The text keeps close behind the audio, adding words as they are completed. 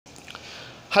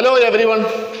Hello everyone,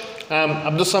 I am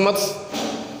Abdul Samad.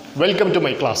 Welcome to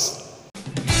my class.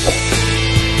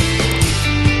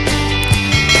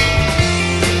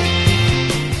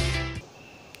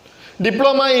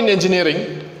 Diploma in Engineering,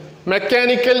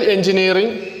 Mechanical Engineering,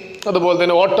 അതുപോലെ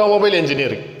തന്നെ automobile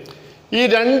engineering ഈ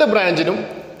രണ്ട് ബ്രാഞ്ചിനും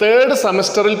third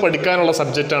സെമസ്റ്ററിൽ പഠിക്കാനുള്ള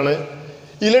സബ്ജക്റ്റാണ്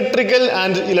ഇലക്ട്രിക്കൽ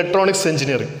ആൻഡ് ഇലക്ട്രോണിക്സ്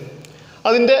എഞ്ചിനീയറിംഗ്.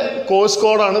 അതിൻ്റെ കോഴ്സ്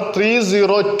കോഡാണ്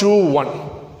 3021.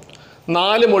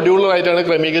 4 മൊഡ്യൂളുകളായിട്ടാണ്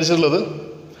ക്രമീകരിച്ചിട്ടുള്ളത്.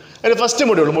 അതിൽ ഫസ്റ്റ്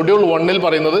മൊഡ്യൂൾ 1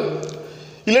 പറയുന്നത്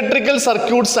ഇലക്ട്രിക്കൽ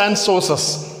സർക്യൂട്ട്സ് ആൻഡ് സോഴ്സസ്.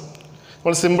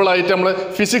 നമ്മൾ സിമ്പിളായിട്ട് നമ്മൾ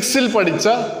ഫിസിക്സിൽ പഠിച്ച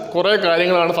കുറേ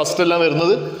കാര്യങ്ങളാണ് ഫസ്റ്റ് എല്ലാം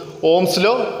വരുന്നത്. ഓംസ്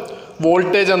ലോ,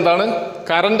 വോൾട്ടേജ് എന്താണ്,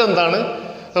 കറണ്ട് എന്താണ്,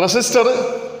 റെസിസ്റ്റർ,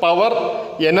 പവർ,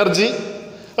 എനർജി,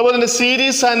 അതുപോലെ തന്നെ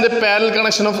series and parallel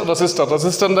connection of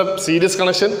റെസിസ്റ്ററിൻ്റെ series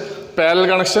connection, parallel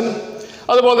connection,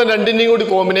 അതുപോലെ തന്നെ രണ്ടിൻ്റെയും കൂടി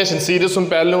കോമ്പിനേഷൻ, സീരീസും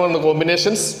പാരലും എന്ന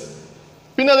കോമ്പിനേഷൻസ്.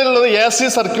 പിന്നെ അതിലുള്ളത് A C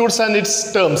circuits and it's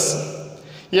terms.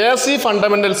 A C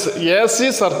ഫണ്ടമെൻ്റൽസ്, A C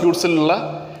സർക്യൂട്ട്സിലുള്ള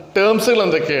ടേംസുകൾ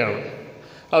എന്തൊക്കെയാണ്,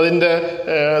 അതിൻ്റെ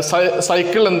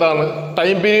സൈക്കിൾ എന്താണ്,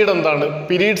 ടൈം പീരീഡ് എന്താണ്,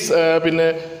 പിന്നെ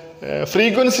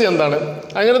ഫ്രീക്വൻസി എന്താണ്,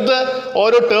 അങ്ങനത്തെ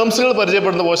ഓരോ ടേംസുകൾ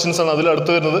പരിചയപ്പെടുന്ന പോർഷൻസാണ് അതിൽ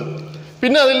അടുത്ത് വരുന്നത്.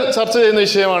 പിന്നെ അതിൽ ചർച്ച ചെയ്യുന്ന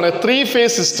വിഷയമാണ് 3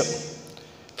 phase system,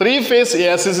 3 phase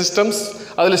A C systems.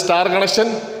 അതിൽ സ്റ്റാർ കണക്ഷൻ,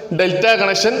 ഡെൽറ്റ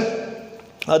കണക്ഷൻ,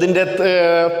 അതിൻ്റെ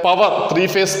പവർ, 3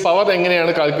 phase പവർ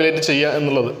എങ്ങനെയാണ് കാൽക്കുലേറ്റ് ചെയ്യുക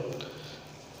എന്നുള്ളത്.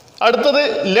 അടുത്തത്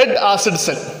lead acid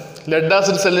cell. Lead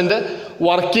acid സെല്ലിൻ്റെ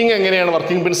വർക്കിംഗ് എങ്ങനെയാണ്,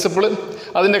 വർക്കിംഗ് പ്രിൻസിപ്പിൾ,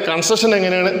 അതിൻ്റെ കൺസ്ട്രക്ഷൻ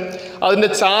എങ്ങനെയാണ്, അതിൻ്റെ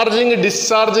ചാർജിങ്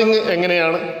ഡിസ്ചാർജിങ്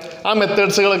എങ്ങനെയാണ്, ആ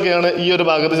മെത്തേഡ്സുകളൊക്കെയാണ് ഈ ഒരു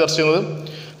ഭാഗത്ത് ചർച്ച ചെയ്യുന്നത്.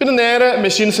 പിന്നെ നേരെ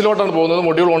മെഷീൻസിലോട്ടാണ് പോകുന്നത്.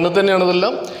 മൊഡ്യൂൾ 1 തന്നെയാണ്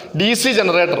ഇതെല്ലാം. ഡി സി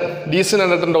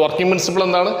ജനറേറ്ററിൻ്റെ വർക്കിംഗ് പ്രിൻസിപ്പിൾ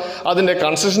എന്താണ്, അതിൻ്റെ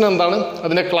കൺസ്ട്രക്ഷൻ എന്താണ്,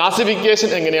 അതിൻ്റെ ക്ലാസിഫിക്കേഷൻ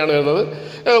എങ്ങനെയാണ് വരുന്നത്.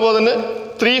 അതുപോലെ തന്നെ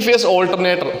 3 phase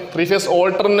ഓൾട്ടർനേറ്റർ. 3 phase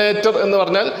ഓൾട്ടർനേറ്റർ എന്ന്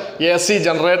പറഞ്ഞാൽ എ സി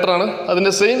ജനറേറ്ററാണ്.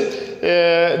 അതിൻ്റെ സെയിം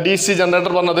ഡി സി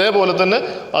ജനറേറ്റർ പറഞ്ഞ അതേപോലെ തന്നെ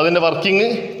അതിൻ്റെ വർക്കിംഗ്,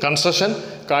 കൺസ്ട്രക്ഷൻ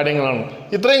കാര്യങ്ങളാണ്.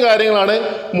 ഇത്രയും കാര്യങ്ങളാണ്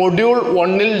മൊഡ്യൂൾ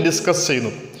 1 ഡിസ്കസ്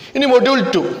ചെയ്യുന്നത്. ഇനി module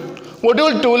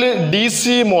 2ൽ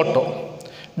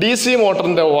D C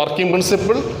മോട്ടറിൻ്റെ working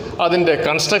principle, അതിൻ്റെ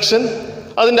കൺസ്ട്രക്ഷൻ,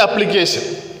 അതിൻ്റെ അപ്ലിക്കേഷൻ.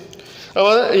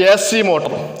 അതുപോലെ A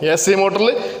C മോട്ടറിൽ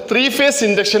 3 phase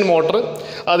induction motor,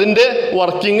 അതിൻ്റെ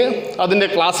വർക്കിംഗ്, അതിൻ്റെ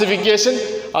ക്ലാസിഫിക്കേഷൻ,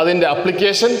 അതിൻ്റെ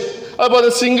അപ്ലിക്കേഷൻ. അതുപോലെ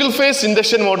സിംഗിൾ ഫേസ്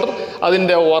ഇൻഡക്ഷൻ മോട്ടർ,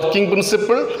 അതിൻ്റെ വർക്കിംഗ്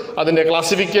പ്രിൻസിപ്പിൾ, അതിൻ്റെ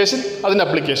ക്ലാസിഫിക്കേഷൻ, അതിൻ്റെ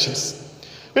അപ്ലിക്കേഷൻസ്.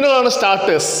 പിന്നെ അതാണ്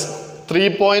സ്റ്റാർട്ടേഴ്സ്. 3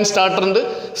 point സ്റ്റാർട്ടർ ഉണ്ട്,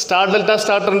 സ്റ്റാർ ഡെൽറ്റ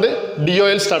സ്റ്റാർട്ടർ ഉണ്ട്,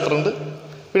 DOL സ്റ്റാർട്ടർ ഉണ്ട്.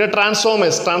 പിന്നെ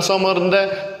ട്രാൻസ്ഫോമറിൻ്റെ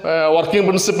വർക്കിംഗ്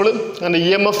പ്രിൻസിപ്പിൾ, അതിൻ്റെ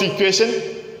EMF ഇക്വേഷൻ,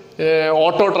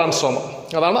 ഓട്ടോ ട്രാൻസ്ഫോമർ,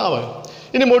 അതാണ് അവ.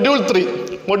 ഇനി മൊഡ്യൂൾ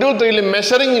 3ൽ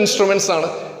മെഷറിംഗ് ഇൻസ്ട്രുമെൻറ്റ്സ് ആണ്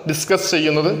ഡിസ്കസ്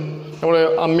ചെയ്യുന്നത്. നമ്മൾ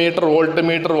ammeter, volt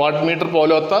meter, watt meter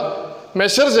പോലത്തെ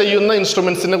മെഷർ ചെയ്യുന്ന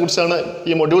ഇൻസ്ട്രുമെൻസിനെ കുറിച്ചാണ്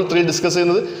ഈ മൊഡ്യൂൾ 3 ഡിസ്കസ്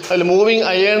ചെയ്യുന്നത്. അതിൽ moving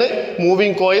iron,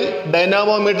 moving coil,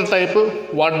 dynamometer type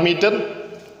watt meter,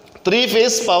 3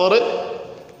 phase power,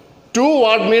 2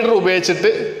 watt metre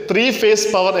ഉപയോഗിച്ചിട്ട് 3 phase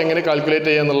പവർ എങ്ങനെ കാൽക്കുലേറ്റ്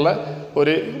ചെയ്യുക എന്നുള്ള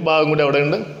ഒരു ഭാഗം കൂടി അവിടെ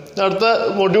ഉണ്ട്. അടുത്ത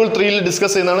മൊഡ്യൂൾ 3ൽ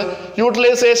ഡിസ്കസ് ചെയ്യുന്നതാണ്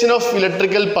യൂട്ടിലൈസേഷൻ ഓഫ്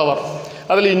ഇലക്ട്രിക്കൽ പവർ.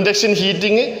 അതിൽ ഇൻഡക്ഷൻ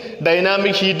ഹീറ്റിംഗ്,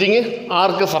 ഡൈനാമിക് ഹീറ്റിംഗ്,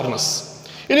 ആർക്ക് ഫർണസ്.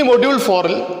 ഇനി module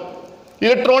 4ൽ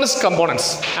electronics components,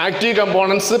 active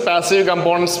components, passive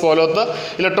components പോലത്തെ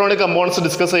ഇലക്ട്രോണിക് കമ്പോണൻസ്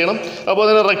ഡിസ്കസ് ചെയ്യണം. അപ്പോൾ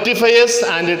തന്നെ rectifiers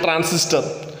and transistor,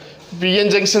 PN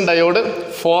junction diode,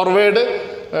 forward,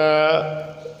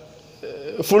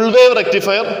 full wave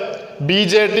rectifier,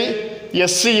 BJT,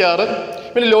 SCR,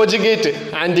 പിന്നെ logic gate,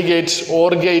 anti gate,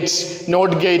 or gate,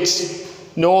 not gate,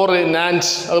 nor, NAND,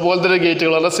 അതുപോലത്തെ ഒരു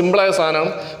ഗേറ്റുകൾ. വളരെ സിമ്പിളായ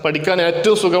സാധനമാണ്, പഠിക്കാൻ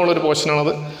ഏറ്റവും സുഖമുള്ളൊരു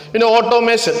പോർഷനാണത്. പിന്നെ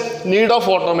ഓട്ടോമേഷൻ, നീഡ് ഓഫ്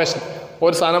ഓട്ടോമേഷൻ,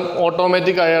 ഒരു സാധനം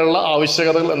ഓട്ടോമാറ്റിക് ആയുള്ള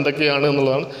ആവശ്യകതകൾ എന്തൊക്കെയാണ്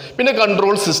എന്നുള്ളതാണ്. പിന്നെ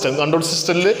കൺട്രോൾ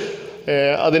സിസ്റ്റത്തിൽ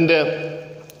അതിൻ്റെ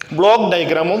ബ്ലോക്ക്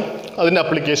ഡയഗ്രാമും അതിൻ്റെ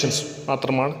അപ്ലിക്കേഷൻസും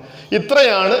മാത്രമാണ്.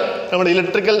 ഇത്രയാണ് നമ്മുടെ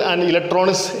ഇലക്ട്രിക്കൽ ആൻഡ്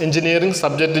ഇലക്ട്രോണിക്സ് എഞ്ചിനീയറിംഗ്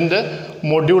സബ്ജക്റ്റിൻ്റെ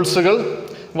മൊഡ്യൂൾസുകൾ.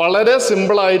 വളരെ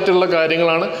സിമ്പിളായിട്ടുള്ള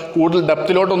കാര്യങ്ങളാണ്, കൂടുതൽ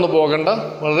ഡെപ്തിലോട്ടൊന്നും പോകണ്ട.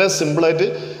 വളരെ സിമ്പിളായിട്ട്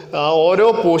ഓരോ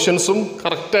പോർഷൻസും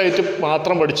കറക്റ്റായിട്ട്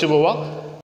മാത്രം പഠിച്ചു പോവുക.